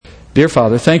Dear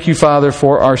Father, thank you, Father,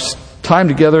 for our time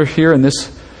together here in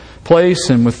this place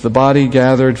and with the body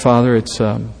gathered, Father. It's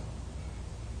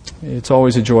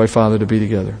always a joy, Father, to be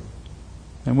together.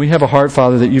 And we have a heart,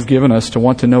 Father, that you've given us to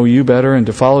want to know you better and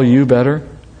to follow you better.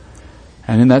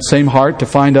 And in that same heart, to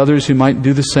find others who might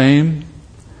do the same.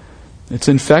 It's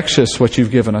infectious what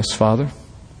you've given us, Father.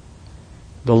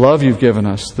 The love you've given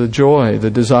us, the joy,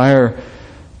 the desire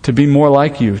to be more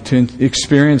like you, to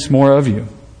experience more of you.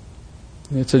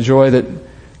 It's a joy that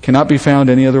cannot be found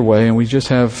any other way, and we just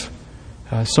have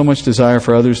so much desire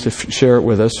for others to share it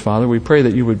with us, Father. We pray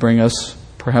that you would bring us,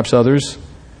 perhaps others,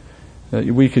 that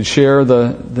we could share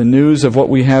the news of what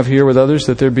we have here with others,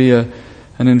 that there be an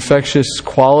infectious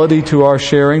quality to our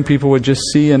sharing. People would just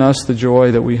see in us the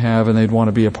joy that we have, and they'd want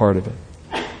to be a part of it.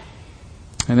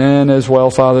 And then as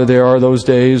well, Father, there are those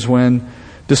days when,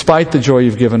 despite the joy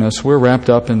you've given us, we're wrapped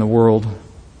up in the world.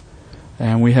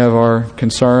 And we have our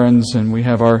concerns, and we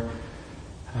have our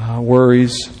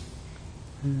worries.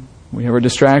 We have our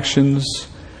distractions.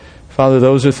 Father,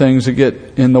 those are things that get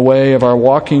in the way of our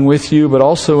walking with you, but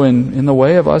also in the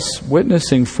way of us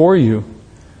witnessing for you.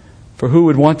 For who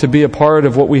would want to be a part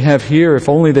of what we have here if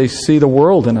only they see the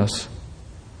world in us?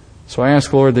 So I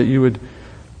ask, Lord, that you would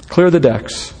clear the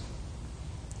decks.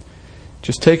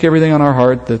 Just take everything on our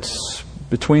heart that's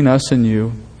between us and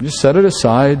you. Just set it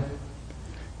aside.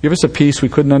 Give us a peace we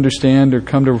couldn't understand or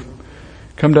come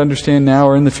to understand now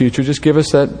or in the future. Just give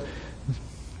us that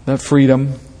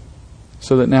freedom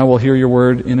so that now we'll hear your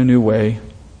word in a new way.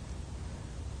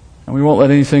 And we won't let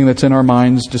anything that's in our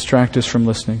minds distract us from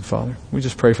listening, Father. We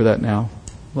just pray for that now.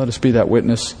 Let us be that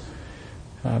witness,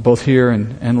 both here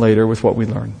and later, with what we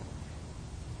learn.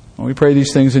 And we pray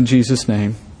these things in Jesus'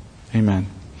 name. Amen.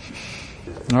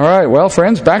 All right, well,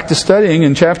 friends, back to studying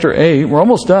in chapter 8. We're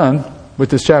almost done with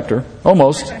this chapter.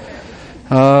 Almost.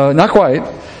 Not quite.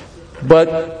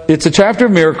 But it's a chapter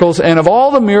of miracles, and of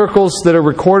all the miracles that are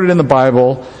recorded in the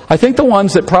Bible, I think the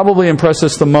ones that probably impress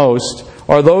us the most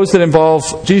are those that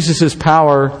involve Jesus'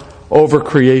 power over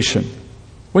creation.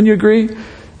 Wouldn't you agree?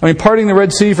 I mean, parting the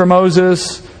Red Sea for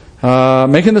Moses,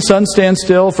 making the sun stand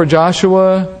still for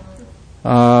Joshua,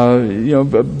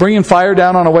 bringing fire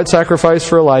down on a wet sacrifice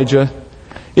for Elijah.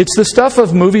 It's the stuff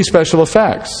of movie special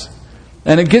effects.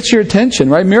 And it gets your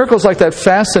attention, right? Miracles like that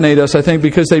fascinate us, I think,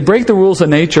 because they break the rules of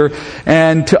nature.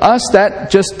 And to us, that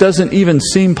just doesn't even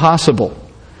seem possible.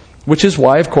 Which is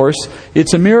why, of course,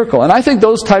 it's a miracle. And I think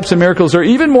those types of miracles are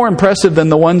even more impressive than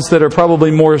the ones that are probably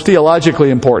more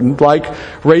theologically important, like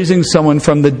raising someone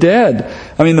from the dead.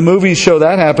 I mean, the movies show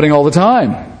that happening all the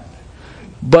time.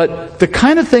 But the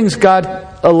kind of things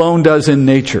God alone does in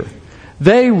nature,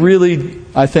 they really,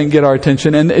 I think, get our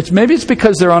attention. And maybe it's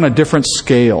because they're on a different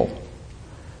scale.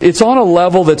 It's on a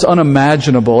level that's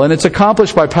unimaginable, and it's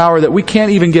accomplished by power that we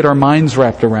can't even get our minds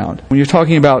wrapped around. When you're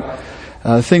talking about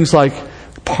things like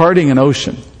parting an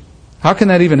ocean, how can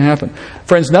that even happen?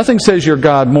 Friends, nothing says you're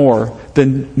God more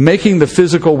than making the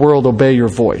physical world obey your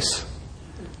voice.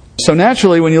 So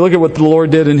naturally, when you look at what the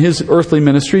Lord did in His earthly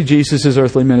ministry, Jesus'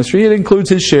 earthly ministry, it includes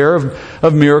His share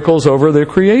of miracles over the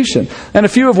creation. And a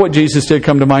few of what Jesus did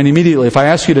come to mind immediately. If I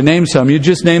ask you to name some, you'd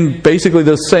just name basically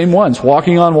the same ones.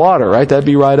 Walking on water, right? That'd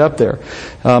be right up there.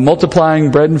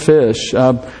 Multiplying bread and fish.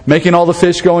 Making all the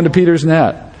fish go into Peter's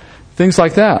net. Things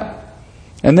like that.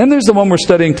 And then there's the one we're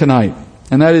studying tonight.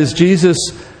 And that is Jesus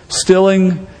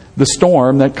stilling the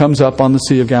storm that comes up on the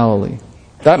Sea of Galilee.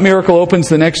 That miracle opens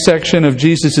the next section of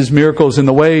Jesus' miracles in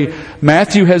the way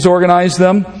Matthew has organized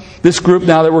them. This group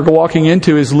now that we're walking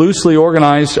into is loosely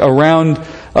organized around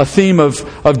a theme of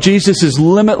Jesus'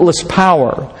 limitless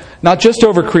power. Not just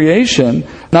over creation,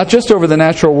 not just over the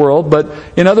natural world, but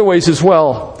in other ways as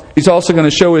well. He's also going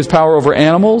to show His power over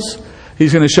animals.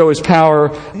 He's going to show His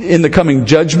power in the coming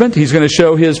judgment. He's going to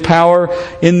show His power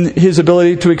in His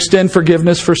ability to extend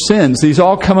forgiveness for sins. These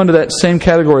all come under that same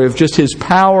category of just His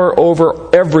power over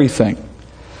everything.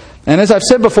 And as I've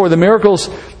said before, the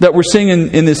miracles that we're seeing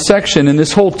in this section, in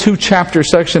this whole 2-chapter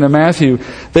section of Matthew,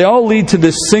 they all lead to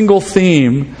this single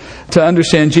theme to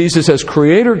understand Jesus as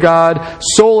Creator God,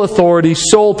 sole authority,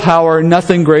 sole power,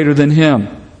 nothing greater than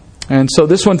Him. And so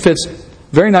this one fits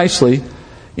very nicely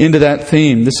into that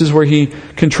theme. This is where He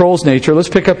controls nature. Let's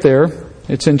pick up there.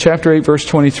 It's in chapter 8, verse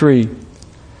 23.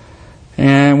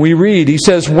 And we read, He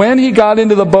says, "When He got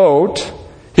into the boat,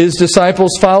 His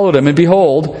disciples followed Him. And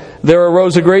behold, there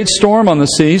arose a great storm on the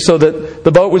sea, so that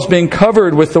the boat was being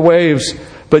covered with the waves.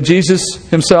 But Jesus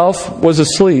Himself was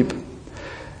asleep.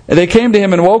 And they came to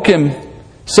Him and woke Him,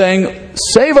 saying,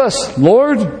 'Save us,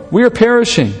 Lord, we are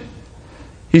perishing.'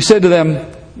 He said to them,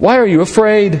 'Why are you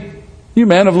afraid, you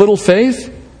men of little faith?'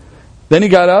 Then He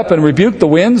got up and rebuked the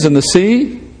winds and the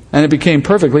sea, and it became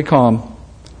perfectly calm.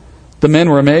 The men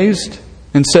were amazed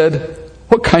and said,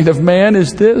 "What kind of man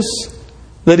is this,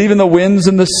 that even the winds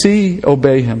and the sea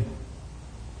obey him?"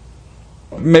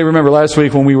 You may remember last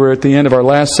week when we were at the end of our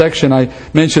last section, I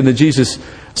mentioned that Jesus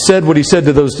said what he said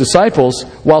to those disciples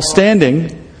while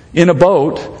standing in a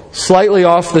boat slightly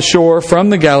off the shore from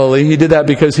the Galilee. He did that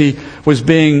because he was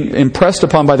being impressed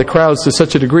upon by the crowds to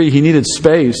such a degree he needed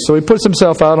space. So he puts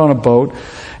himself out on a boat.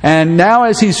 And now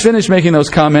as he's finished making those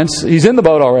comments, he's in the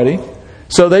boat already.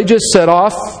 So they just set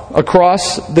off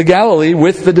across the Galilee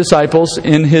with the disciples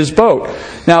in his boat.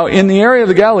 Now, in the area of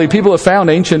the Galilee, people have found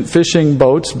ancient fishing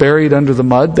boats buried under the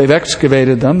mud. They've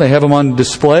excavated them. They have them on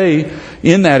display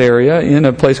in that area, in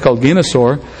a place called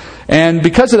Gennesaret. And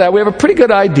because of that, we have a pretty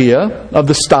good idea of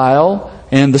the style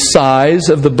and the size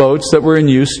of the boats that were in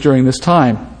use during this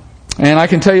time. And I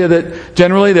can tell you that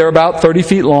generally they're about 30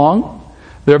 feet long.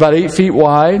 They're about 8 feet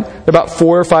wide. They're about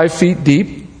 4 or 5 feet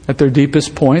deep. At their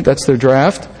deepest point, that's their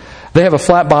draft. They have a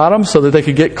flat bottom so that they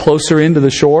could get closer into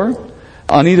the shore.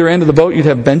 On either end of the boat, you'd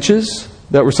have benches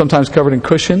that were sometimes covered in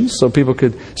cushions so people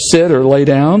could sit or lay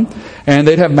down. And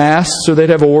they'd have masts or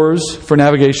they'd have oars for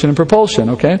navigation and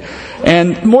propulsion, okay?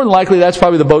 And more than likely, that's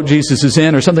probably the boat Jesus is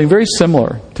in or something very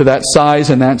similar to that size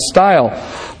and that style.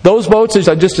 Those boats, as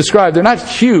I just described, they're not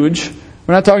huge.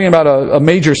 We're not talking about a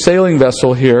major sailing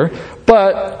vessel here,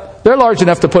 but they're large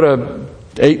enough to put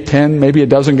 8, 10, maybe a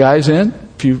dozen guys in,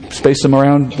 if you space them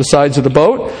around the sides of the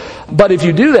boat. But if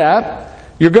you do that,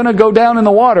 you're going to go down in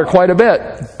the water quite a bit.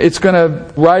 It's going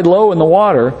to ride low in the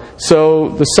water. So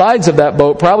the sides of that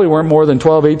boat probably weren't more than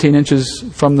 12, 18 inches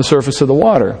from the surface of the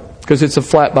water, because it's a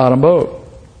flat bottom boat.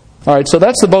 All right, so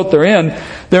that's the boat they're in.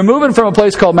 They're moving from a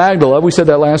place called Magdala. We said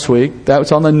that last week. That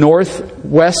was on the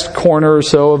northwest corner or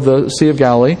so of the Sea of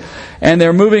Galilee. And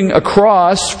they're moving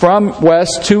across from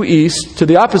west to east to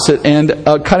the opposite end,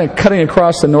 kind of cutting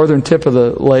across the northern tip of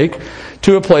the lake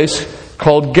to a place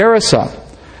called Gerasa.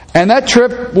 And that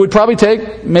trip would probably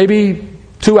take maybe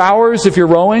 2 hours if you're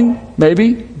rowing,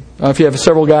 maybe. If you have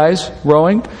several guys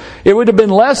rowing. It would have been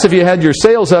less if you had your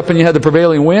sails up and you had the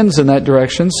prevailing winds in that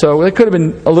direction, so it could have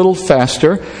been a little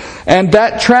faster. And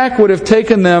that track would have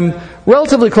taken them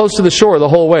relatively close to the shore the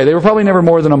whole way. They were probably never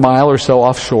more than a mile or so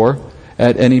offshore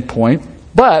at any point.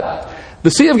 But the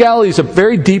Sea of Galilee is a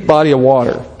very deep body of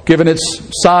water. Given its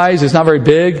size, it's not very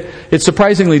big. It's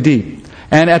surprisingly deep.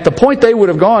 And at the point they would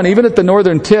have gone, even at the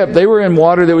northern tip, they were in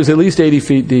water that was at least 80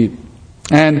 feet deep.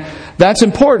 And that's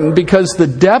important because the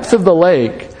depth of the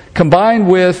lake, combined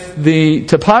with the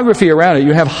topography around it,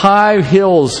 you have high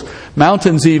hills,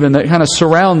 mountains even, that kind of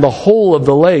surround the whole of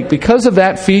the lake. Because of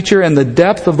that feature and the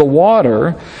depth of the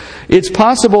water, it's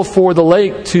possible for the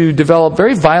lake to develop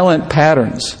very violent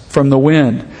patterns from the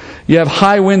wind. You have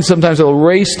high winds sometimes that will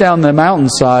race down the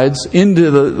mountainsides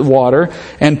into the water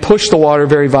and push the water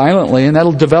very violently, and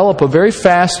that'll develop a very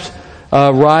fast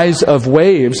rise of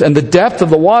waves. And the depth of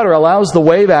the water allows the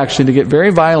wave action to get very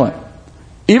violent.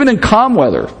 Even in calm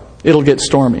weather, it'll get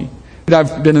stormy.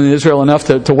 I've been in Israel enough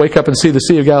to wake up and see the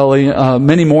Sea of Galilee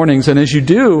many mornings, and as you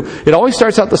do, it always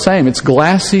starts out the same. It's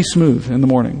glassy smooth in the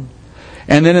morning.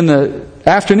 And then in the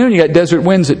afternoon, you got desert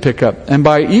winds that pick up. And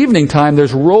by evening time,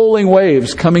 there's rolling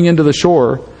waves coming into the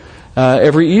shore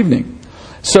every evening.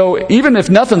 So even if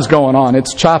nothing's going on,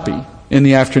 it's choppy in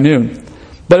the afternoon.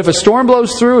 But if a storm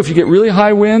blows through, if you get really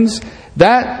high winds,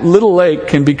 that little lake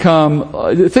can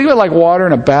become, think of it like water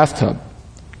in a bathtub.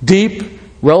 Deep,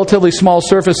 relatively small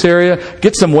surface area,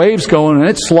 get some waves going, and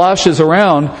it sloshes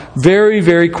around very,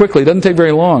 very quickly. It doesn't take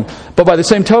very long. But by the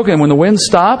same token, when the winds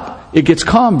stop, it gets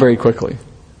calm very quickly,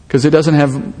 because it doesn't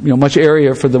have much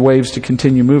area for the waves to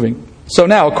continue moving. So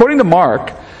now, according to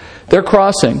Mark, their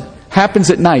crossing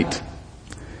happens at night.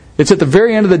 It's at the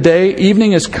very end of the day.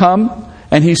 Evening has come.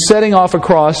 And he's setting off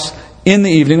across in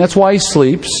the evening. That's why he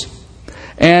sleeps.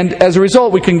 And as a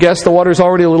result, we can guess the water's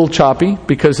already a little choppy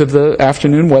because of the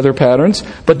afternoon weather patterns.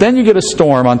 But then you get a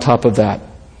storm on top of that.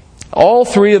 All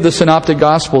three of the Synoptic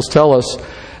Gospels tell us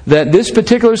that this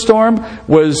particular storm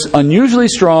was unusually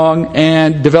strong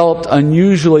and developed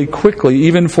unusually quickly,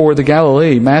 even for the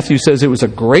Galilee. Matthew says it was a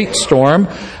great storm.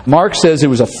 Mark says it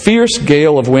was a fierce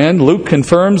gale of wind. Luke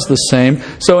confirms the same.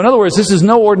 So in other words, this is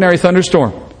no ordinary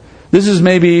thunderstorm. This is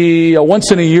maybe a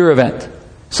once-in-a-year event,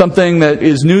 something that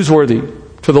is newsworthy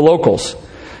to the locals.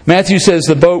 Matthew says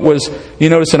the boat was, you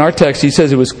notice in our text, he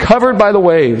says it was covered by the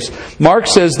waves. Mark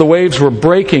says the waves were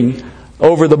breaking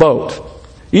over the boat.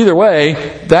 Either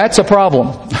way, that's a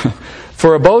problem.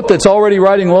 For a boat that's already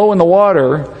riding low in the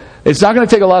water, it's not going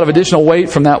to take a lot of additional weight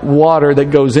from that water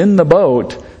that goes in the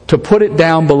boat to put it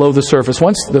down below the surface.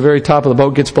 Once the very top of the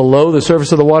boat gets below the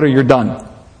surface of the water, you're done.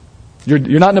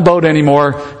 You're not in the boat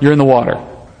anymore. You're in the water.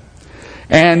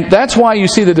 And that's why you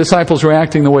see the disciples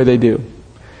reacting the way they do.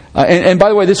 And by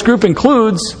the way, this group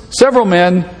includes several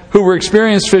men who were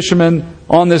experienced fishermen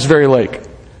on this very lake.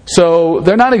 So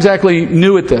they're not exactly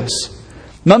new at this.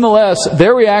 Nonetheless,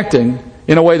 they're reacting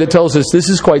in a way that tells us this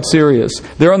is quite serious.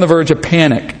 They're on the verge of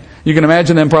panic. You can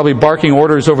imagine them probably barking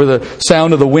orders over the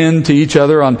sound of the wind to each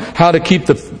other on how to keep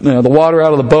the water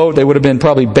out of the boat. They would have been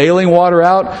probably bailing water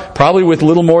out, probably with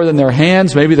little more than their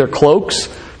hands, maybe their cloaks,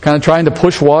 kind of trying to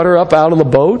push water up out of the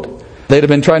boat. They'd have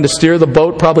been trying to steer the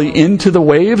boat probably into the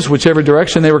waves, whichever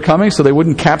direction they were coming, so they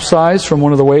wouldn't capsize from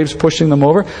one of the waves pushing them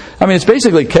over. I mean, it's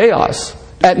basically chaos.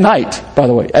 At night, by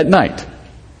the way, at night.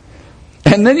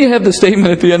 And then you have the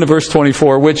statement at the end of verse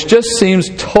 24, which just seems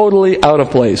totally out of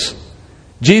place.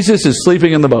 Jesus is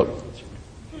sleeping in the boat.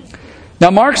 Now,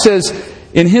 Mark says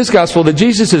in his gospel that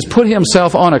Jesus has put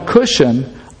himself on a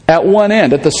cushion at one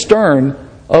end, at the stern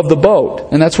of the boat.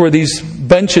 And that's where these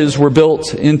benches were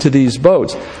built into these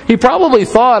boats. He probably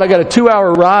thought, I got a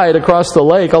 2-hour ride across the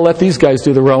lake. I'll let these guys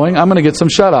do the rowing. I'm going to get some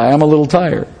shut-eye. I'm a little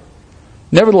tired.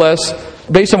 Nevertheless,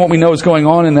 based on what we know is going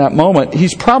on in that moment,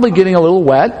 he's probably getting a little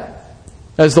wet.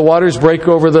 As the waters break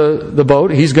over the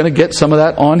boat, he's going to get some of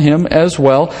that on him as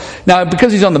well. Now,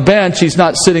 because he's on the bench, he's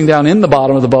not sitting down in the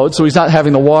bottom of the boat, so he's not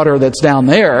having the water that's down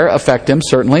there affect him,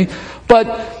 certainly.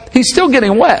 But he's still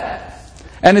getting wet.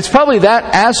 And it's probably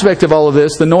that aspect of all of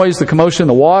this, the noise, the commotion,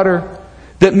 the water,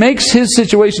 that makes his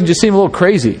situation just seem a little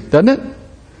crazy, doesn't it?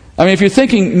 I mean, if you're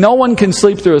thinking no one can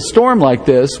sleep through a storm like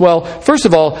this, well, first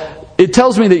of all, it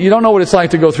tells me that you don't know what it's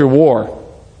like to go through war.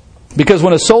 Because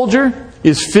when a soldier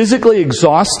is physically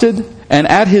exhausted and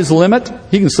at his limit,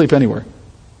 he can sleep anywhere.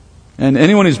 And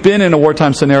anyone who's been in a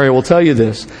wartime scenario will tell you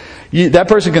this. That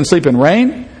person can sleep in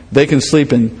rain, they can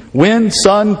sleep in wind,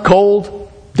 sun,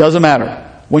 cold, doesn't matter.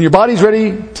 When your body's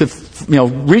ready to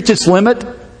reach its limit,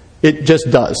 it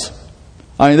just does.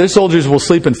 I mean, those soldiers will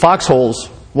sleep in foxholes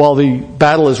while the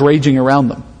battle is raging around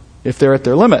them, if they're at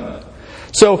their limit.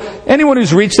 So anyone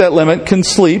who's reached that limit can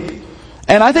sleep.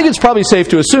 And I think it's probably safe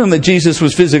to assume that Jesus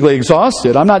was physically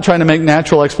exhausted. I'm not trying to make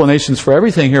natural explanations for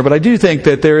everything here, but I do think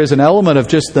that there is an element of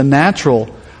just the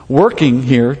natural working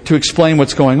here to explain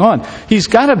what's going on. He's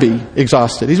got to be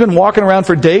exhausted. He's been walking around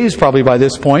for days probably by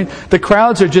this point. The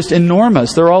crowds are just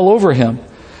enormous. They're all over him.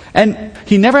 And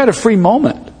he never had a free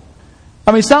moment.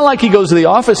 I mean, it's not like he goes to the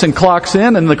office and clocks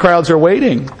in and the crowds are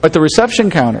waiting at the reception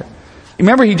counter.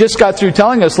 Remember, he just got through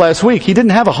telling us last week he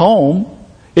didn't have a home.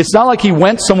 It's not like he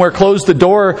went somewhere, closed the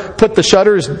door, put the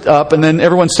shutters up, and then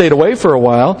everyone stayed away for a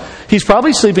while. He's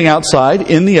probably sleeping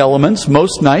outside in the elements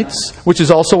most nights, which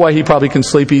is also why he probably can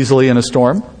sleep easily in a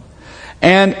storm.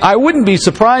 And I wouldn't be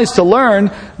surprised to learn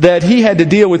that he had to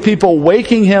deal with people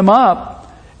waking him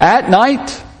up at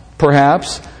night,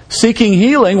 perhaps, seeking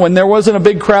healing when there wasn't a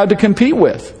big crowd to compete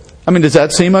with. I mean, does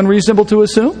that seem unreasonable to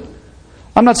assume?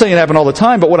 I'm not saying it happened all the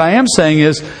time, but what I am saying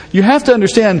is you have to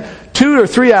understand 2 or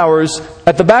 3 hours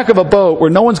at the back of a boat where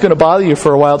no one's going to bother you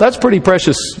for a while, that's pretty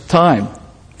precious time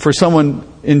for someone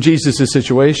in Jesus'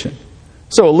 situation.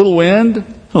 So a little wind,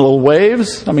 a little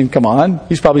waves, I mean, come on.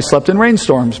 He's probably slept in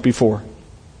rainstorms before.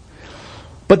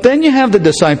 But then you have the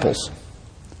disciples.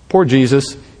 Poor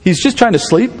Jesus. He's just trying to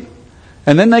sleep.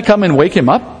 And then they come and wake him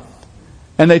up.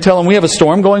 And they tell him, we have a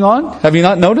storm going on. Have you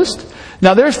not noticed?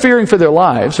 Now, they're fearing for their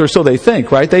lives, or so they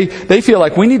think, right? They feel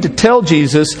like we need to tell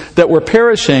Jesus that we're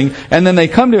perishing, and then they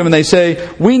come to him and they say,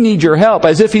 we need your help,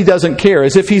 as if he doesn't care,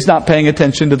 as if he's not paying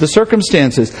attention to the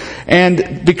circumstances.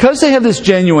 And because they have this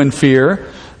genuine fear,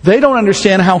 they don't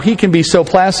understand how he can be so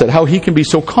placid, how he can be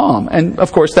so calm. And,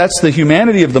 of course, that's the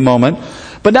humanity of the moment.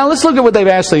 But now let's look at what they've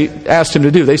actually asked him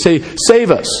to do. They say,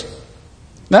 save us.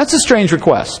 Now, that's a strange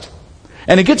request.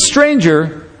 And it gets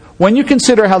stranger when you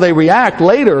consider how they react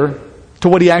later to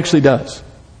what he actually does.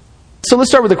 So let's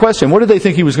start with the question. What did they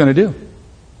think he was going to do?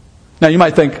 Now you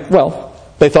might think, well,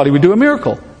 they thought he would do a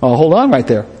miracle. Well, hold on right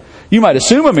there. You might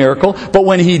assume a miracle, but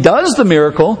when he does the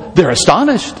miracle, they're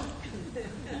astonished.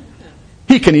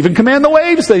 He can even command the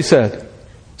waves, they said.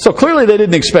 So clearly they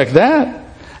didn't expect that.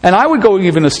 And I would go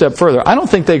even a step further. I don't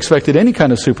think they expected any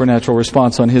kind of supernatural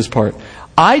response on his part.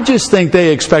 I just think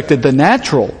they expected the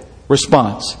natural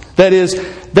response. That is,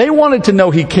 they wanted to know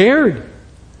he cared.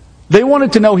 They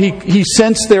wanted to know he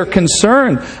sensed their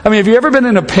concern. I mean, have you ever been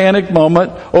in a panic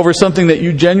moment over something that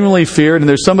you genuinely feared and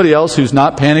there's somebody else who's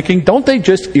not panicking? Don't they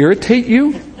just irritate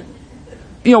you?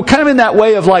 You know, kind of in that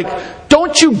way of like,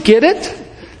 don't you get it?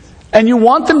 And you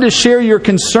want them to share your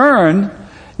concern.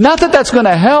 Not that that's going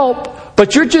to help,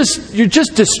 but you're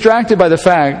just distracted by the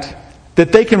fact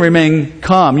that they can remain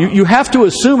calm. You have to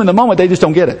assume in the moment they just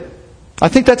don't get it. I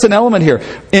think that's an element here.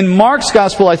 In Mark's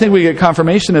gospel, I think we get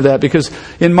confirmation of that, because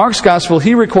in Mark's gospel,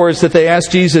 he records that they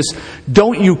asked Jesus,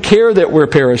 "Don't you care that we're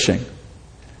perishing?"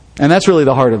 And that's really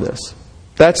the heart of this.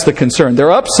 That's the concern. They're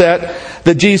upset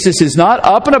that Jesus is not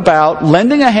up and about,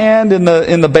 lending a hand in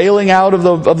the bailing out of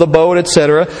the boat,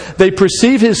 etc. They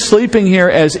perceive his sleeping here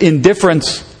as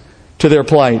indifference to their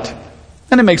plight.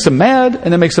 And it makes them mad,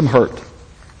 and it makes them hurt.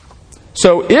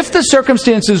 So if the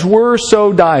circumstances were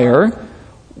so dire,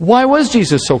 why was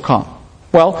Jesus so calm?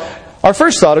 Well, our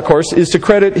first thought, of course, is to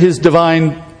credit his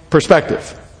divine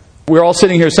perspective. We're all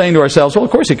sitting here saying to ourselves, well,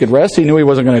 of course he could rest. He knew he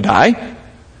wasn't going to die.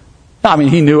 I mean,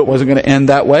 he knew it wasn't going to end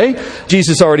that way.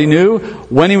 Jesus already knew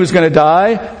when he was going to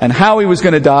die and how he was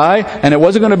going to die, and it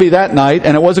wasn't going to be that night,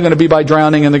 and it wasn't going to be by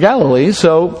drowning in the Galilee,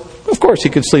 so of course he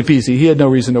could sleep easy. He had no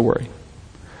reason to worry.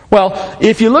 Well,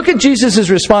 if you look at Jesus'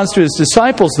 response to his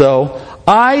disciples, though,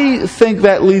 I think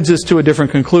that leads us to a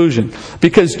different conclusion.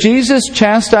 Because Jesus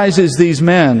chastises these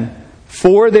men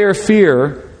for their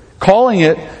fear, calling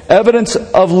it evidence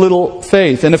of little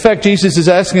faith. In effect, Jesus is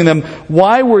asking them,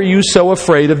 why were you so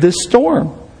afraid of this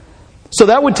storm? So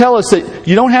that would tell us that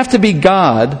you don't have to be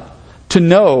God to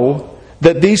know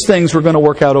that these things were going to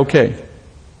work out okay.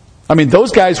 I mean,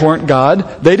 those guys weren't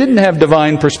God. They didn't have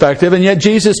divine perspective, and yet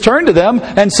Jesus turned to them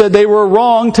and said they were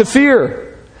wrong to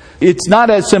fear. It's not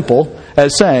as simple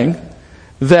as saying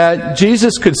that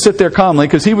Jesus could sit there calmly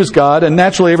because he was God and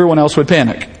naturally everyone else would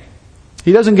panic.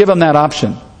 He doesn't give them that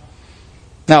option.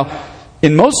 Now,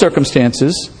 in most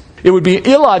circumstances, it would be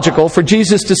illogical for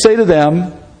Jesus to say to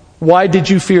them, why did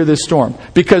you fear this storm?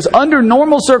 Because under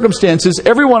normal circumstances,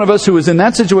 every one of us who was in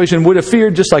that situation would have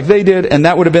feared just like they did, and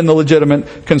that would have been the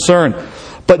legitimate concern.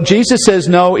 But Jesus says,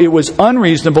 no, it was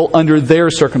unreasonable under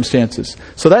their circumstances.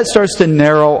 So that starts to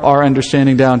narrow our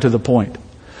understanding down to the point.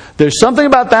 There's something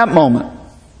about that moment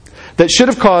that should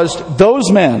have caused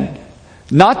those men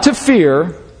not to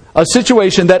fear a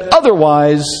situation that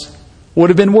otherwise would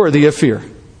have been worthy of fear.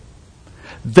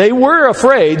 They were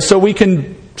afraid, so we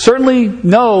can certainly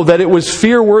know that it was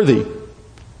fear-worthy.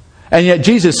 And yet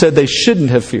Jesus said they shouldn't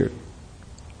have feared.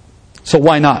 So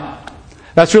why not?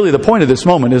 That's really the point of this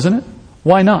moment, isn't it?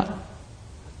 Why not?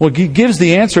 Well, he gives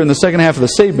the answer in the second half of the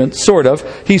statement, sort of.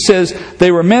 He says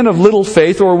they were men of little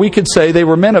faith, or we could say they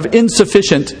were men of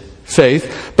insufficient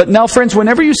faith. But now, friends,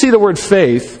 whenever you see the word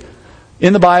faith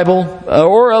in the Bible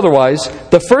or otherwise,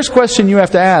 the first question you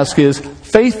have to ask is,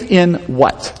 faith in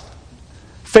what?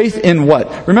 Faith in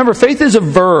what? Remember, faith is a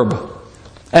verb,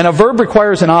 and a verb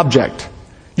requires an object.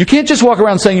 You can't just walk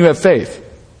around saying you have faith.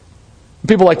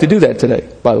 People like to do that today,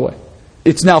 by the way.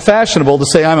 It's now fashionable to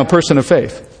say, I'm a person of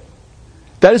faith.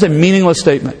 That is a meaningless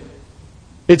statement.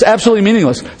 It's absolutely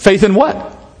meaningless. Faith in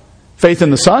what? Faith in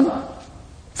the sun?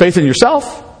 Faith in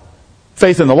yourself?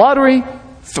 Faith in the lottery?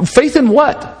 Faith in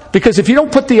what? Because if you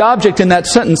don't put the object in that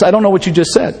sentence, I don't know what you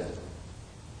just said.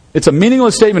 It's a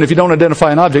meaningless statement if you don't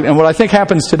identify an object. And what I think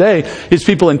happens today is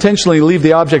people intentionally leave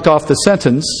the object off the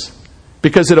sentence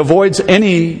because it avoids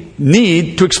any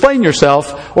need to explain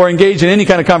yourself or engage in any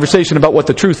kind of conversation about what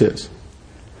the truth is.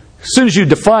 As soon as you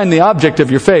define the object of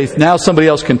your faith, now somebody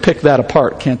else can pick that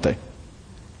apart, can't they?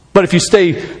 But if you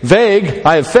stay vague,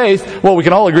 I have faith, well, we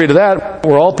can all agree to that.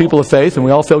 We're all people of faith and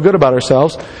we all feel good about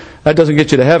ourselves. That doesn't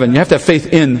get you to heaven. You have to have faith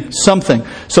in something.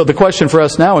 So the question for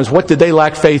us now is, what did they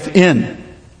lack faith in?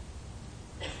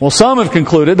 Well, some have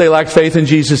concluded they lacked faith in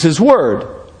Jesus' word,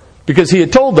 because he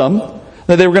had told them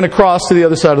that they were going to cross to the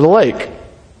other side of the lake.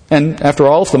 And after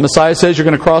all, if the Messiah says you're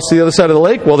going to cross to the other side of the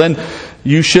lake, well then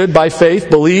you should, by faith,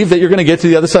 believe that you're going to get to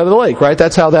the other side of the lake, right?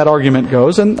 That's how that argument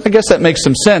goes, and I guess that makes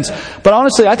some sense. But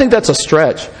honestly, I think that's a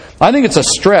stretch. I think it's a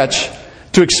stretch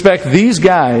to expect these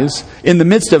guys, in the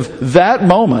midst of that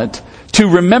moment, to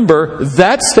remember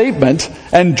that statement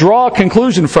and draw a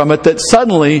conclusion from it that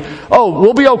suddenly, oh,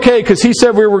 we'll be okay because he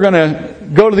said we were going to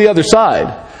go to the other side.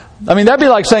 I mean, that'd be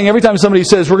like saying every time somebody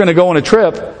says we're going to go on a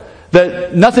trip,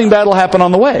 that nothing bad will happen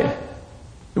on the way.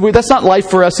 That's not life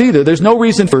for us either. There's no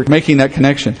reason for making that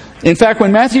connection. In fact,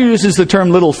 when Matthew uses the term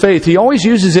little faith, he always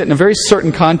uses it in a very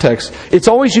certain context. It's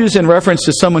always used in reference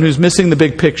to someone who's missing the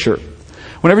big picture.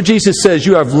 Whenever Jesus says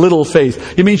you have little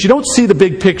faith, it means you don't see the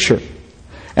big picture.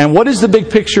 And what is the big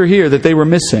picture here that they were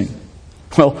missing?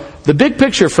 Well, the big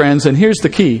picture, friends, and here's the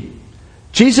key.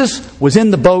 Jesus was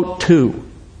in the boat too.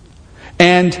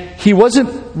 And he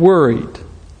wasn't worried.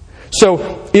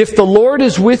 So, if the Lord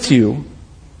is with you,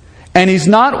 and he's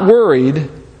not worried,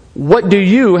 what do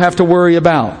you have to worry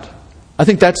about? I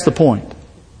think that's the point.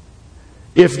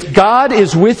 If God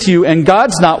is with you and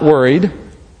God's not worried,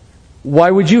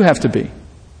 why would you have to be?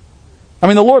 I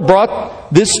mean, the Lord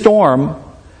brought this storm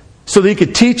so that he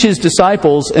could teach his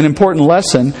disciples an important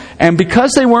lesson. And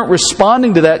because they weren't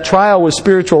responding to that trial with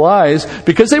spiritual eyes,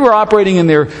 because they were operating in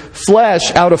their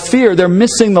flesh out of fear, they're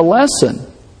missing the lesson.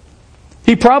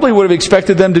 He probably would have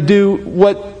expected them to do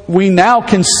what we now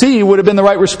can see would have been the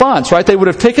right response, right? They would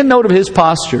have taken note of his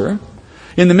posture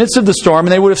in the midst of the storm,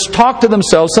 and they would have talked to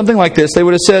themselves something like this. They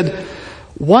would have said,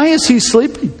 "Why is he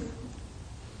sleeping?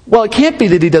 Well, it can't be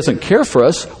that he doesn't care for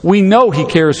us. We know he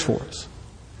cares for us.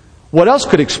 What else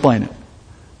could explain it?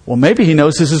 Well, maybe he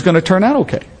knows this is going to turn out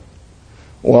okay.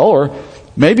 Well, or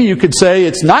maybe you could say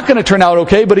it's not going to turn out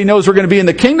okay, but he knows we're going to be in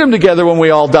the kingdom together when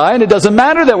we all die, and it doesn't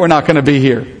matter that we're not going to be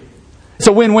here. It's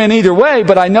a win-win either way,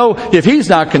 but I know if he's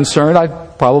not concerned, I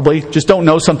probably just don't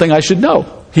know something I should know.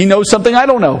 He knows something I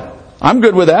don't know. I'm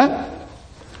good with that.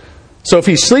 So if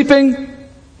he's sleeping,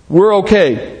 we're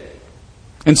okay."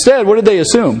 Instead, what did they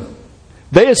assume?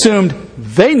 They assumed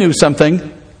they knew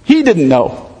something he didn't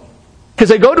know. Because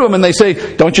they go to him and they say,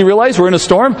 "Don't you realize we're in a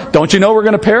storm? Don't you know we're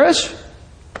going to perish?"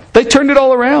 They turned it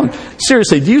all around.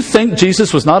 Seriously, do you think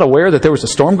Jesus was not aware that there was a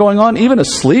storm going on, even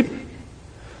asleep?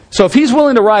 So if he's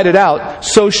willing to ride it out,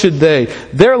 so should they.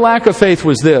 Their lack of faith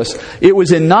was this. It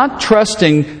was in not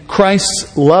trusting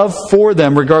Christ's love for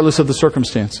them regardless of the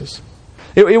circumstances.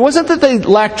 It wasn't that they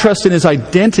lacked trust in his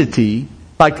identity,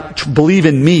 like believe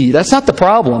in me. That's not the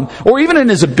problem. Or even in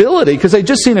his ability, because they'd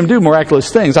just seen him do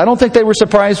miraculous things. I don't think they were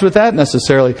surprised with that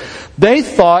necessarily. They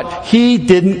thought he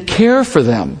didn't care for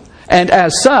them, and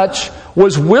as such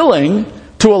was willing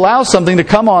to allow something to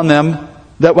come on them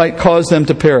that might cause them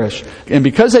to perish. And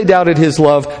because they doubted his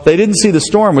love, they didn't see the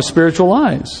storm with spiritual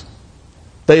eyes.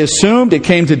 They assumed it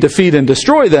came to defeat and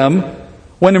destroy them,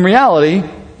 when in reality,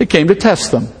 it came to test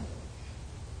them.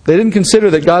 They didn't consider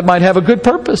that God might have a good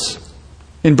purpose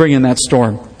in bringing that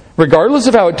storm, regardless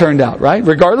of how it turned out, right?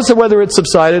 Regardless of whether it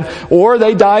subsided or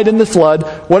they died in the flood,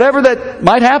 whatever that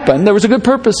might happen, there was a good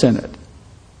purpose in it.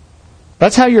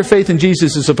 That's how your faith in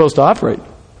Jesus is supposed to operate.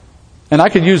 And I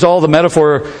could use all the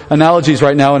metaphor analogies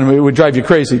right now and it would drive you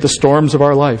crazy. The storms of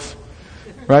our life,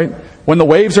 right? When the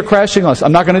waves are crashing on us.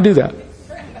 I'm not going to do that.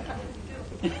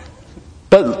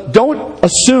 But don't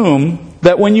assume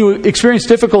that when you experience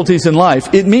difficulties in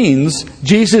life, it means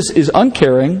Jesus is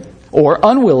uncaring or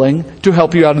unwilling to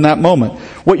help you out in that moment.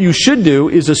 What you should do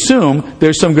is assume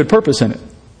there's some good purpose in it.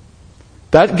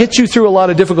 That gets you through a lot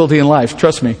of difficulty in life.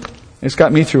 Trust me. It's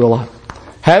got me through a lot.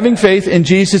 Having faith in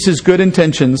Jesus' good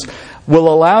intentions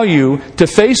will allow you to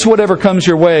face whatever comes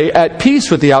your way at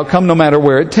peace with the outcome, no matter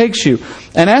where it takes you.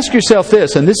 And ask yourself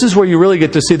this, and this is where you really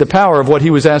get to see the power of what he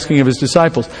was asking of his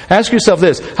disciples. Ask yourself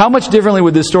this, how much differently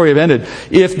would this story have ended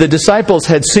if the disciples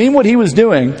had seen what he was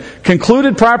doing,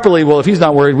 concluded properly, well, if he's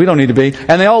not worried, we don't need to be,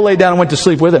 and they all laid down and went to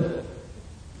sleep with him?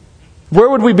 Where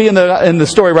would we be in the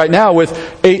story right now with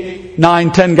 8,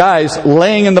 9, 10 guys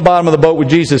laying in the bottom of the boat with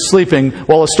Jesus sleeping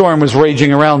while a storm was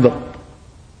raging around them?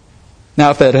 Now,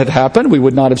 if that had happened, we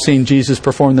would not have seen Jesus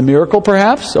perform the miracle,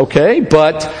 perhaps. Okay,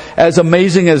 but as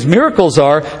amazing as miracles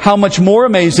are, how much more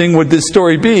amazing would this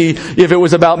story be if it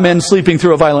was about men sleeping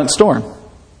through a violent storm?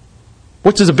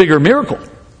 Which is a bigger miracle?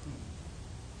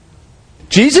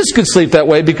 Jesus could sleep that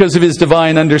way because of his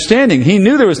divine understanding. He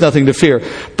knew there was nothing to fear.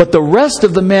 But the rest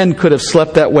of the men could have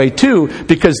slept that way too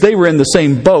because they were in the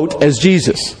same boat as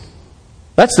Jesus.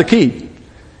 That's the key.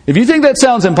 If you think that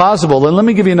sounds impossible, then let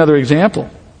me give you another example.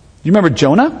 You remember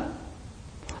Jonah?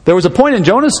 There was a point in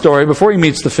Jonah's story before he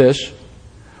meets the fish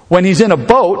when he's in a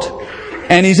boat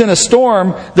and he's in a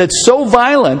storm that's so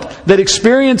violent that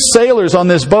experienced sailors on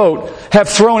this boat have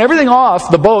thrown everything off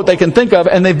the boat they can think of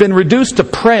and they've been reduced to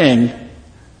praying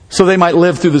so they might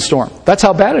live through the storm. That's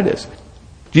how bad it is.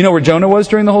 Do you know where Jonah was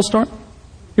during the whole storm?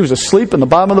 He was asleep in the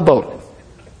bottom of the boat.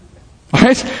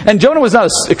 Right? And Jonah was not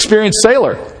an experienced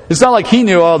sailor. It's not like he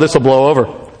knew, oh, this will blow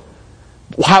over.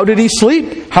 How did he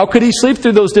sleep? How could he sleep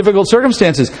through those difficult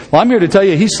circumstances? Well, I'm here to tell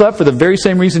you, he slept for the very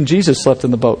same reason Jesus slept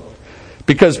in the boat.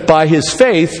 Because by his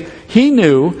faith, he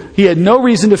knew he had no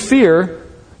reason to fear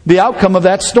the outcome of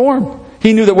that storm.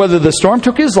 He knew that whether the storm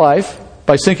took his life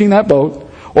by sinking that boat,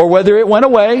 or whether it went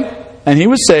away and he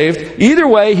was saved, either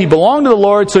way, he belonged to the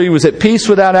Lord, so he was at peace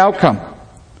with that outcome.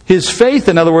 His faith,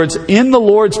 in other words, in the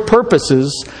Lord's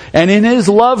purposes and in his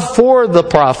love for the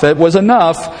prophet was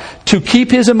enough to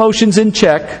keep his emotions in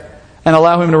check and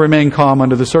allow him to remain calm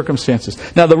under the circumstances.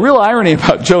 Now, the real irony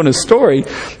about Jonah's story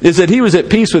is that he was at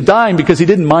peace with dying because he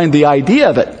didn't mind the idea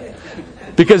of it,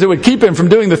 because it would keep him from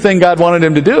doing the thing God wanted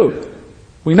him to do.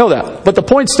 We know that. But the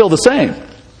point's still the same.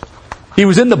 He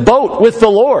was in the boat with the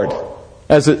Lord,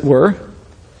 as it were,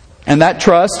 and that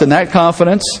trust and that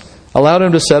confidence allowed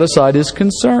him to set aside his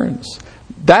concerns.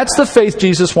 That's the faith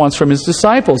Jesus wants from his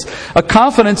disciples. A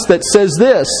confidence that says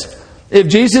this: If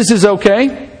Jesus is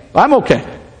okay, I'm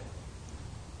okay.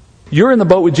 You're in the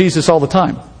boat with Jesus all the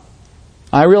time.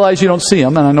 I realize you don't see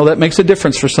Him, and I know that makes a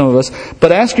difference for some of us.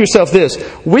 But ask yourself this: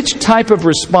 which type of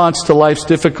response to life's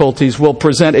difficulties will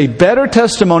present a better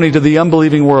testimony to the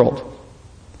unbelieving world?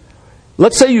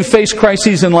 Let's say you face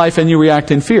crises in life and you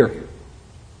react in fear,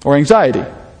 or anxiety,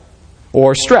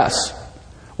 or stress,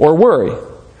 or worry.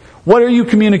 What are you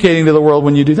communicating to the world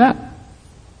when you do that?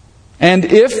 And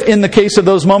if, in the case of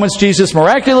those moments, Jesus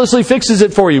miraculously fixes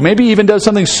it for you, maybe even does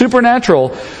something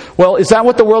supernatural, well, is that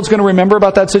what the world's going to remember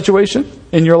about that situation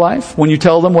in your life when you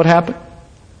tell them what happened?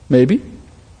 Maybe.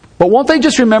 But won't they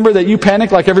just remember that you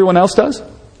panicked like everyone else does?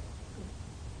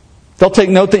 They'll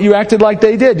take note that you acted like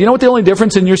they did. You know what the only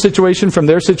difference in your situation from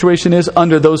their situation is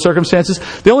under those circumstances?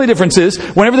 The only difference is,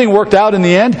 when everything worked out in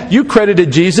the end, you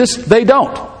credited Jesus, they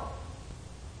don't.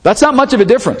 That's not much of a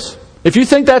difference. If you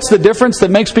think that's the difference that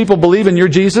makes people believe in your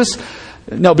Jesus,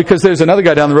 no, because there's another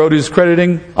guy down the road who's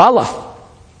crediting Allah.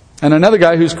 And another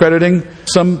guy who's crediting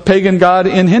some pagan god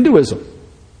in Hinduism.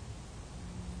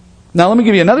 Now let me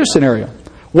give you another scenario.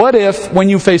 What if, when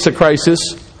you face a crisis,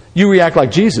 you react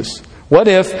like Jesus? What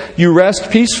if you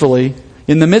rest peacefully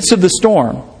in the midst of the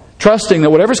storm, trusting that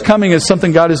whatever's coming is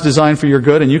something God has designed for your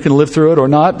good, and you can live through it or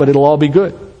not, but it'll all be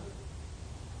good?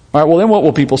 All right, well then what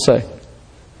will people say?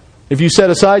 If you set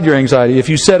aside your anxiety, if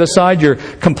you set aside your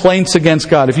complaints against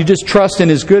God, if you just trust in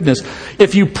His goodness,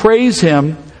 if you praise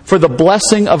Him for the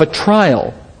blessing of a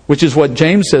trial, which is what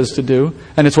James says to do,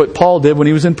 and it's what Paul did when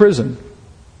he was in prison.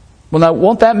 Well, now,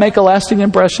 won't that make a lasting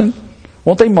impression?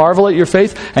 Won't they marvel at your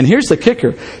faith? And here's the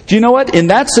kicker. Do you know what? In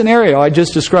that scenario I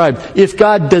just described, if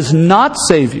God does not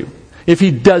save you, if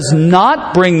He does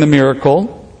not bring the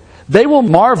miracle, they will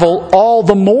marvel all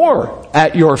the more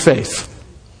at your faith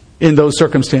in those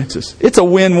circumstances. It's a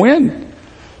win-win.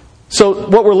 So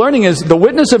what we're learning is the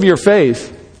witness of your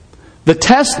faith, the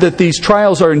test that these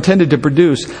trials are intended to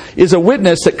produce, is a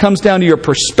witness that comes down to your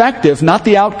perspective, not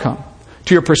the outcome.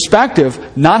 To your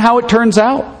perspective, not how it turns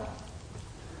out.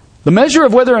 The measure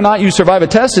of whether or not you survive a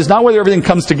test is not whether everything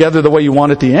comes together the way you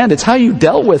want at the end. It's how you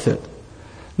dealt with it.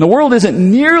 And the world isn't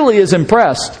nearly as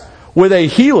impressed with a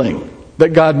healing that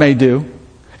God may do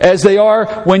as they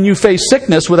are when you face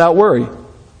sickness without worry.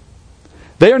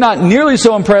 They are not nearly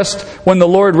so impressed when the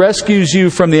Lord rescues you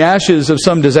from the ashes of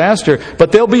some disaster,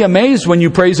 but they'll be amazed when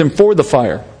you praise Him for the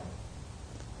fire.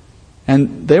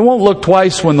 And they won't look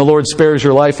twice when the Lord spares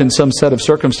your life in some set of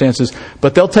circumstances,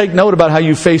 but they'll take note about how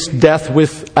you faced death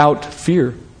without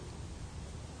fear.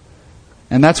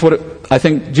 And that's what I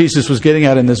think Jesus was getting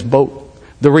at in this boat.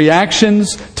 The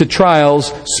reactions to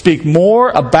trials speak more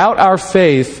about our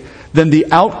faith than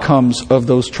the outcomes of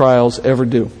those trials ever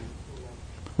do.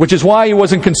 Which is why He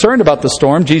wasn't concerned about the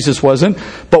storm. Jesus wasn't.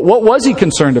 But what was He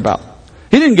concerned about?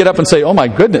 He didn't get up and say, "Oh my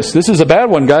goodness, this is a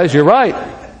bad one, guys. You're right."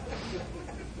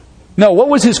 No, what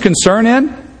was His concern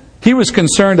in? He was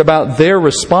concerned about their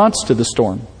response to the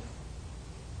storm.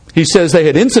 He says they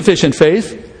had insufficient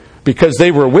faith because they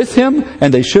were with Him,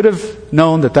 and they should have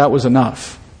known that that was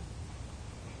enough.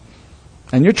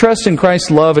 And your trust in Christ's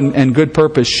love and good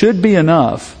purpose should be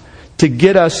enough to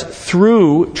get us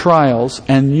through trials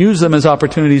and use them as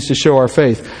opportunities to show our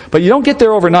faith. But you don't get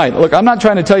there overnight. Look, I'm not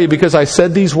trying to tell you because I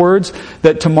said these words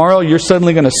that tomorrow you're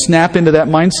suddenly going to snap into that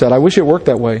mindset. I wish it worked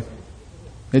that way.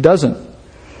 It doesn't.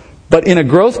 But in a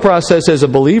growth process as a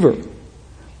believer,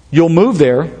 you'll move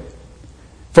there.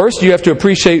 First, you have to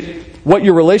appreciate what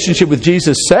your relationship with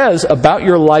Jesus says about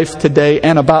your life today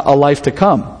and about a life to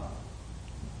come.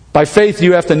 By faith,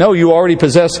 you have to know you already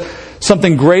possess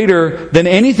something greater than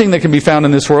anything that can be found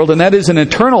in this world, and that is an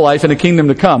eternal life in a kingdom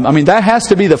to come. I mean, that has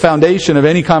to be the foundation of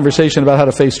any conversation about how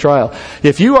to face trial.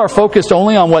 If you are focused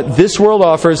only on what this world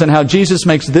offers and how Jesus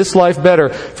makes this life better,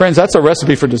 friends, that's a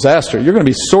recipe for disaster. You're going to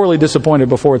be sorely disappointed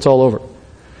before it's all over.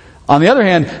 On the other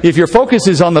hand, if your focus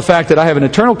is on the fact that I have an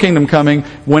eternal kingdom coming,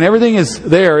 when everything is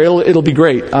there, it'll be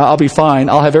great. I'll be fine.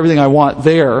 I'll have everything I want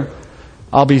there.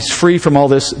 I'll be free from all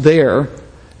this there.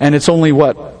 And it's only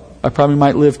what? I probably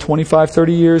might live 25,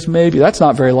 30 years maybe. That's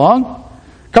not very long.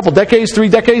 A couple decades, 3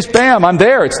 decades, bam, I'm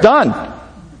there. It's done.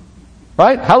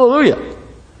 Right? Hallelujah.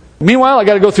 Meanwhile, I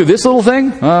got to go through this little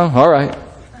thing. Oh, all right.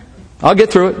 I'll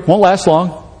get through it. Won't last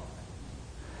long.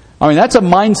 I mean, that's a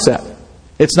mindset.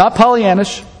 It's not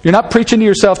Pollyannish. You're not preaching to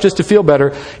yourself just to feel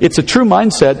better. It's a true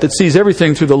mindset that sees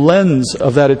everything through the lens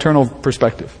of that eternal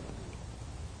perspective.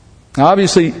 Now,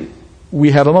 obviously, we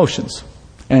have emotions.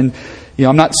 And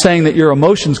I'm not saying that your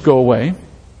emotions go away.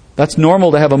 That's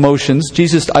normal to have emotions.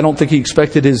 Jesus, I don't think He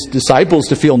expected His disciples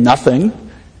to feel nothing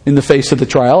in the face of the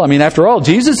trial. I mean, after all,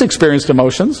 Jesus experienced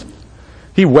emotions.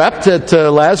 He wept at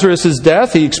Lazarus'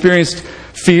 death. He experienced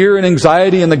fear and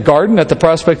anxiety in the garden at the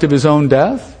prospect of his own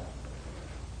death.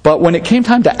 But when it came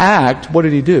time to act, what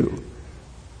did he do?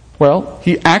 Well,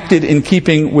 he acted in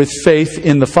keeping with faith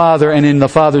in the Father and in the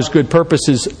Father's good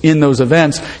purposes in those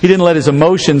events. He didn't let his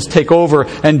emotions take over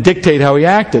and dictate how he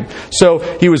acted. So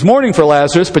he was mourning for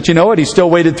Lazarus, but you know what? He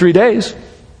still waited 3 days.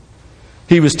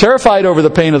 He was terrified over the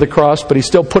pain of the cross, but he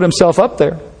still put himself up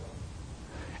there.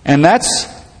 And that's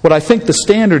what I think the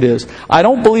standard is. I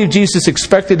don't believe Jesus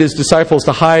expected his disciples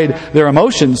to hide their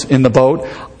emotions in the boat.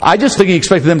 I just think he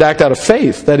expected them to act out of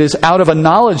faith. That is, out of a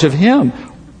knowledge of him.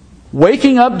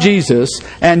 Waking up Jesus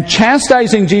and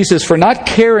chastising Jesus for not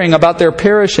caring about their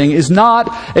perishing is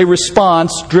not a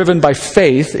response driven by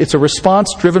faith. It's a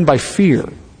response driven by fear.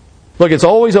 Look, it's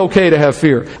always okay to have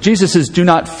fear. Jesus says, do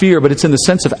not fear, but it's in the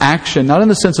sense of action, not in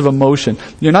the sense of emotion.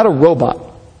 You're not a robot.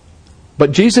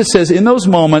 But Jesus says in those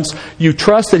moments, you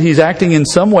trust that he's acting in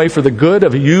some way for the good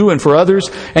of you and for others.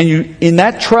 And you, in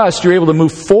that trust, you're able to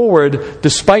move forward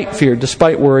despite fear,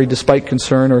 despite worry, despite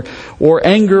concern, or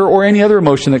anger, or any other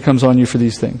emotion that comes on you for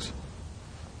these things.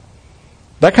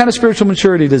 That kind of spiritual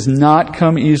maturity does not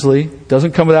come easily,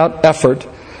 doesn't come without effort.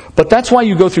 But that's why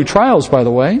you go through trials, by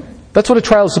the way. That's what a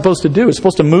trial is supposed to do. It's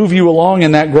supposed to move you along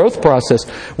in that growth process.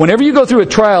 Whenever you go through a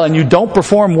trial and you don't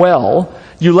perform well,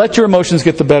 you let your emotions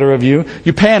get the better of you.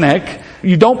 You panic.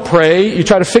 You don't pray. You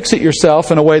try to fix it yourself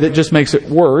in a way that just makes it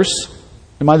worse.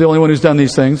 Am I the only one who's done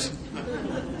these things?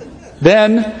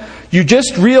 Then you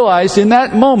just realize in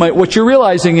that moment, what you're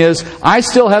realizing is, I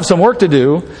still have some work to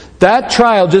do. That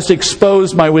trial just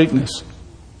exposed my weakness.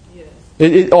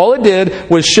 All it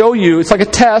did was show you, it's like a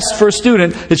test for a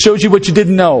student. It shows you what you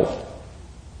didn't know.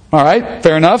 All right,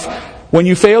 fair enough. When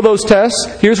you fail those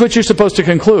tests, here's what you're supposed to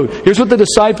conclude. Here's what the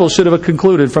disciples should have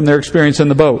concluded from their experience in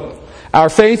the boat. Our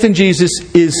faith in Jesus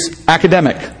is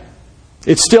academic.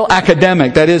 It's still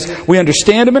academic. That is, we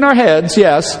understand Him in our heads,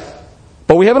 yes,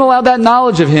 but we haven't allowed that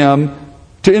knowledge of Him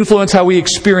to influence how we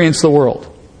experience the world.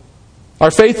 Our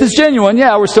faith is genuine.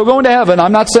 Yeah, we're still going to heaven.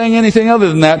 I'm not saying anything other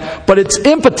than that. But it's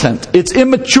impotent. It's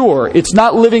immature. It's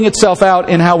not living itself out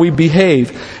in how we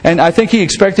behave. And I think He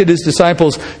expected His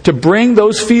disciples to bring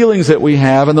those feelings that we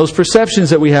have and those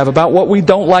perceptions that we have about what we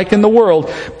don't like in the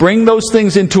world, bring those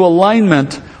things into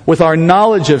alignment with our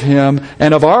knowledge of Him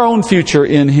and of our own future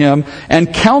in Him,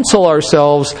 and counsel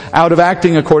ourselves out of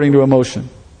acting according to emotion.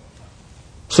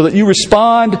 So that you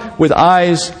respond with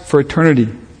eyes for eternity.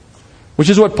 Which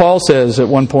is what Paul says at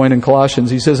one point in Colossians.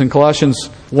 He says in Colossians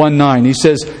 1:9, he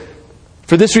says,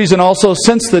 "For this reason also,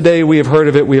 since the day we have heard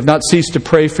of it, we have not ceased to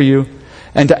pray for you,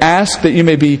 and to ask that you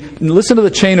may be," listen to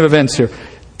the chain of events here,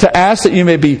 "to ask that you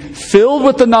may be filled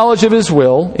with the knowledge of His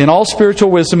will, in all spiritual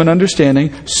wisdom and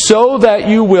understanding, so that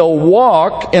you will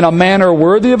walk in a manner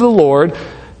worthy of the Lord."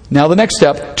 Now the next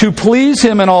step, "to please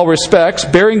Him in all respects,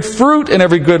 bearing fruit in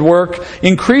every good work,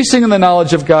 increasing in the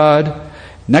knowledge of God."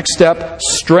 Next step,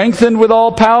 "strengthened with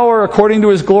all power according to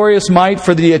His glorious might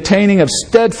for the attaining of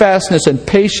steadfastness and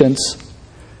patience,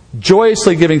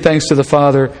 joyously giving thanks to the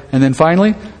Father." And then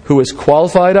finally, "who has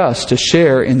qualified us to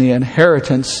share in the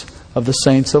inheritance of the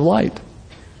saints of light."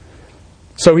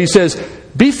 So he says,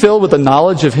 be filled with the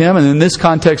knowledge of Him. And in this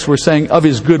context, we're saying of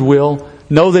His goodwill.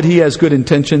 Know that He has good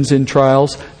intentions in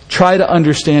trials. Try to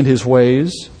understand His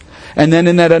ways. And then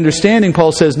in that understanding,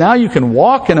 Paul says, now you can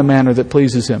walk in a manner that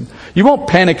pleases Him. You won't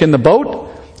panic in the boat.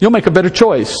 You'll make a better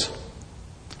choice.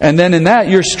 And then in that,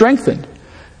 you're strengthened.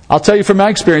 I'll tell you from my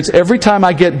experience, every time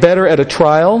I get better at a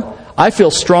trial, I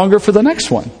feel stronger for the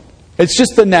next one. It's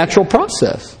just the natural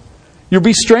process. You'll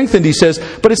be strengthened, he says,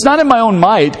 but it's not in my own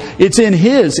might. It's in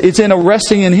His. It's in a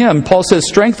resting in Him. Paul says,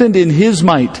 strengthened in His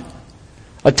might.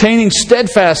 Attaining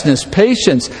steadfastness,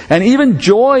 patience, and even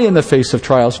joy in the face of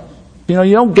trials. You know,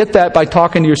 you don't get that by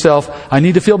talking to yourself, I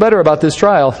need to feel better about this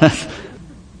trial.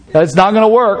 That's not going to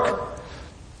work.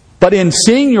 But in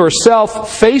seeing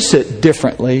yourself face it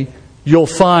differently, you'll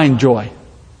find joy.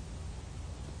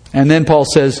 And then Paul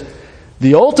says,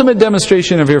 the ultimate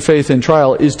demonstration of your faith in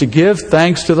trial is to give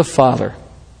thanks to the Father.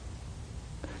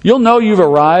 You'll know you've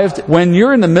arrived when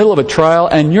you're in the middle of a trial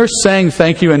and you're saying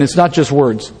thank you, and it's not just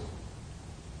words.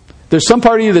 There's some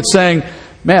part of you that's saying,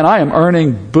 man, I am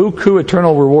earning buku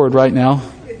eternal reward right now.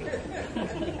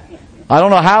 I don't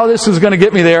know how this is going to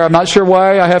get me there. I'm not sure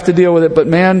why I have to deal with it. But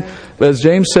man, as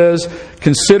James says,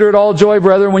 consider it all joy,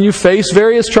 brethren, when you face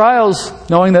various trials,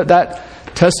 knowing that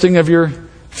testing of your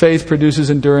faith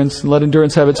produces endurance. And let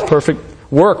endurance have its perfect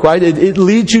work, right? It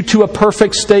leads you to a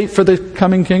perfect state for the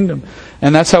coming kingdom.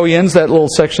 And that's how he ends that little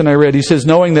section I read. He says,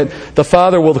 knowing that the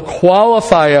Father will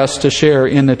qualify us to share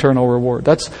in eternal reward.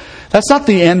 That's not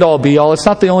the end-all, be-all. It's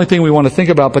not the only thing we want to think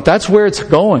about, but that's where it's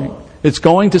going. It's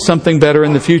going to something better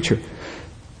in the future.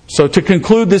 So to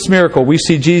conclude this miracle, we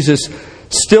see Jesus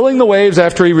stilling the waves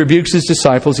after he rebukes his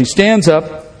disciples. He stands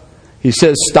up. He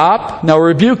says, stop. Now,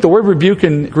 rebuke, the word rebuke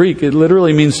in Greek, it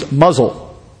literally means muzzle.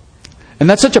 And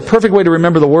that's such a perfect way to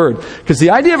remember the word. Because the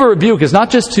idea of a rebuke is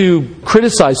not just to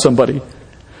criticize somebody.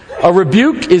 A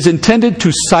rebuke is intended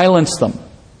to silence them.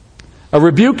 A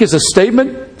rebuke is a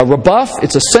statement, a rebuff,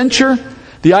 it's a censure.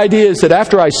 The idea is that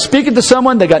after I speak it to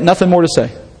someone, they got nothing more to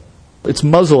say. It's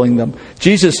muzzling them.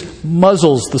 Jesus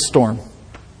muzzles the storm.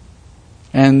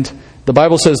 And the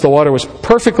Bible says the water was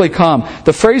perfectly calm.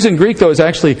 The phrase in Greek, though, is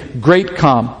actually great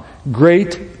calm.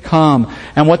 Great calm.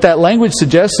 And what that language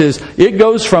suggests is it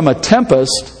goes from a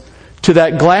tempest to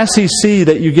that glassy sea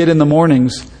that you get in the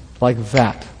mornings like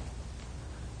that.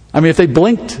 I mean, if they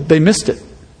blinked, they missed it.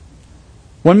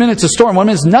 1 minute it's a storm, 1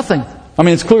 minute it's nothing. I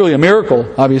mean, it's clearly a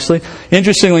miracle, obviously.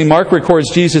 Interestingly, Mark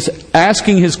records Jesus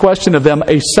asking his question of them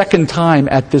a second time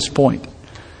at this point.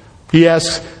 He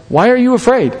asks, why are you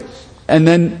afraid? And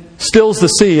then stills the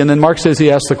sea, and then Mark says he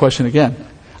asked the question again.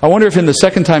 I wonder if in the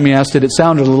second time he asked it, it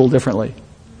sounded a little differently.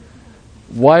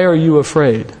 Why are you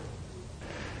afraid?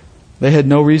 They had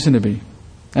no reason to be.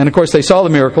 And of course, they saw the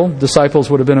miracle. Disciples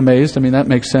would have been amazed. I mean, that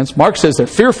makes sense. Mark says they're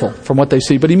fearful from what they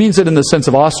see, but he means it in the sense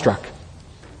of awestruck.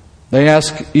 They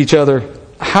ask each other,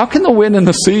 how can the wind and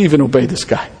the sea even obey this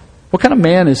guy? What kind of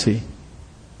man is he?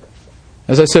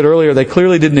 As I said earlier, they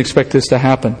clearly didn't expect this to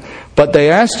happen. But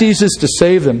they asked Jesus to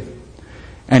save them.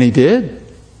 And he did.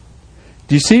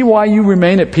 Do you see why you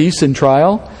remain at peace in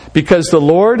trial? Because the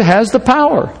Lord has the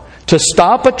power to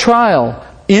stop a trial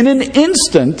in an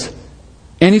instant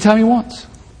anytime He wants.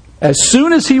 As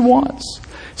soon as He wants.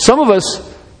 Some of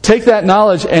us take that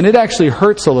knowledge and it actually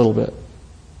hurts a little bit.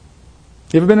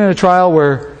 You ever been in a trial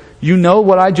where you know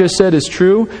what I just said is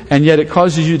true, and yet it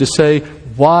causes you to say,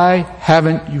 why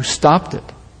haven't you stopped it?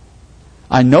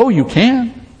 I know you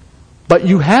can, but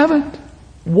you haven't.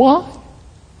 Why?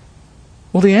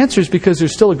 Well, the answer is because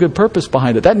there's still a good purpose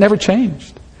behind it. That never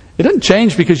changed. It doesn't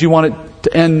change because you want it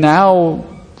to end now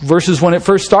versus when it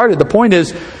first started. The point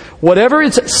is, whatever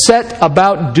it's set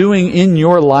about doing in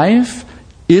your life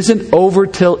isn't over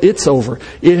till it's over.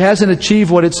 It hasn't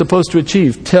achieved what it's supposed to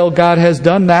achieve till God has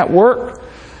done that work.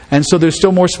 And so there's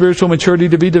still more spiritual maturity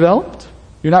to be developed.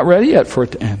 You're not ready yet for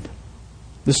it to end.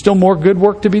 There's still more good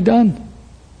work to be done.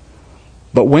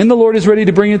 But when the Lord is ready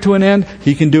to bring it to an end,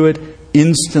 He can do it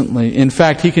instantly. In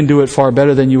fact, He can do it far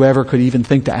better than you ever could even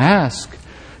think to ask.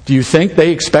 Do you think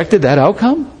they expected that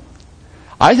outcome?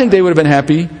 I think they would have been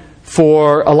happy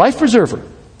for a life preserver.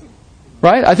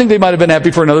 Right? I think they might have been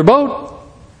happy for another boat.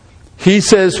 He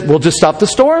says, we'll just stop the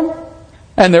storm.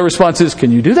 And their response is,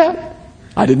 can you do that?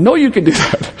 I didn't know you could do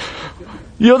that.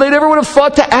 You know, they never would have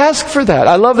thought to ask for that.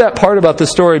 I love that part about the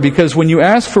story, because when you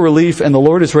ask for relief and the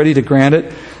Lord is ready to grant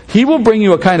it, He will bring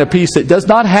you a kind of peace that does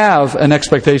not have an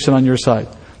expectation on your side.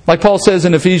 Like Paul says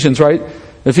in Ephesians, right?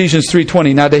 Ephesians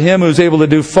 3:20, now to Him who is able to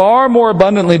do far more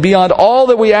abundantly beyond all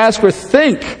that we ask or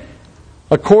think,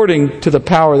 according to the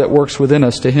power that works within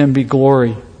us, to Him be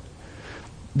glory.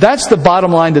 That's the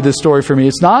bottom line to this story for me.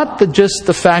 It's not just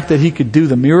the fact that He could do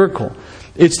the miracle.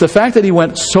 It's the fact that He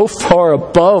went so far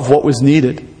above what was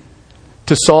needed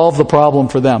to solve the problem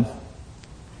for them.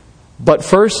 But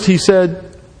first He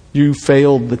said, you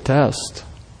failed the test.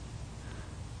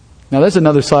 Now there's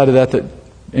another side of that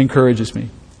encourages me.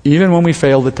 Even when we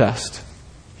fail the test,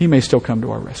 He may still come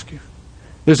to our rescue.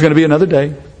 There's going to be another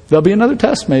day. There'll be another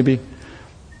test maybe.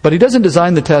 But He doesn't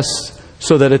design the tests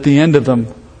so that at the end of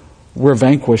them, we're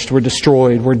vanquished, we're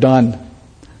destroyed, we're done.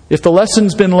 If the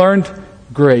lesson's been learned,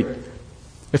 great.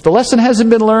 If the lesson hasn't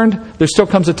been learned, there still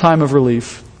comes a time of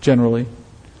relief, generally.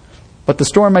 But the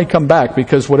storm may come back,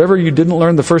 because whatever you didn't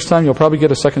learn the first time, you'll probably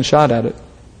get a second shot at it.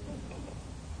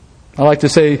 I like to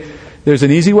say there's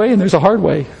an easy way and there's a hard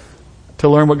way to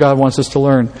learn what God wants us to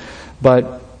learn.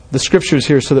 But the Scripture is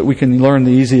here so that we can learn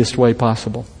the easiest way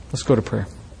possible. Let's go to prayer.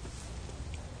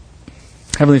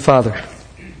 Heavenly Father,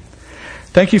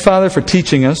 thank You, Father, for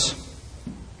teaching us.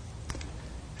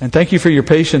 And thank You for Your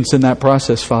patience in that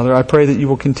process, Father. I pray that You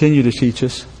will continue to teach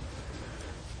us.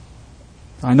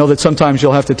 I know that sometimes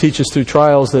You'll have to teach us through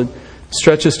trials that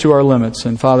stretch us to our limits.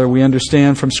 And Father, we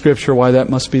understand from Scripture why that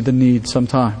must be the need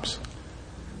sometimes.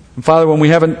 And Father, when we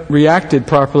haven't reacted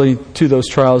properly to those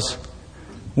trials,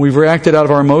 we've reacted out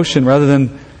of our emotion rather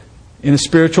than in a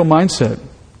spiritual mindset.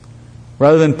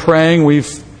 Rather than praying,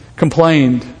 we've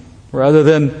complained. Rather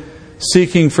than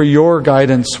seeking for Your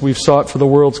guidance, we've sought for the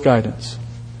world's guidance.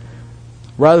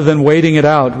 Rather than waiting it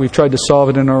out, we've tried to solve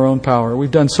it in our own power. We've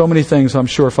done so many things, I'm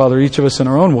sure, Father, each of us in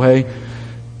our own way,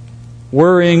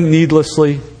 worrying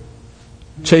needlessly,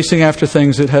 chasing after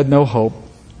things that had no hope.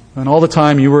 And all the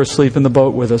time you were asleep in the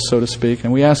boat with us, so to speak.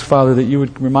 And we ask, Father, that you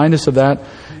would remind us of that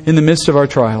in the midst of our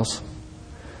trials.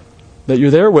 That you're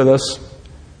there with us.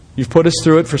 You've put us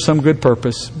through it for some good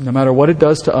purpose. No matter what it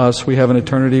does to us, we have an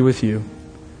eternity with you.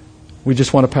 We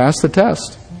just want to pass the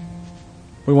test.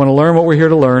 We want to learn what we're here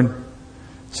to learn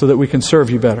so that we can serve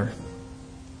you better.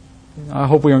 I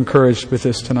hope we are encouraged with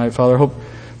this tonight, Father. I hope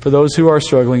for those who are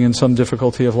struggling in some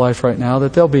difficulty of life right now,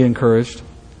 that they'll be encouraged.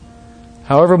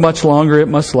 However much longer it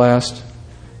must last,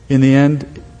 in the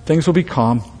end, things will be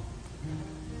calm.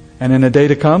 And in a day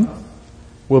to come,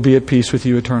 we'll be at peace with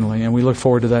you eternally. And we look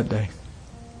forward to that day.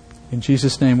 In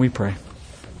Jesus' name we pray.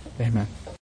 Amen.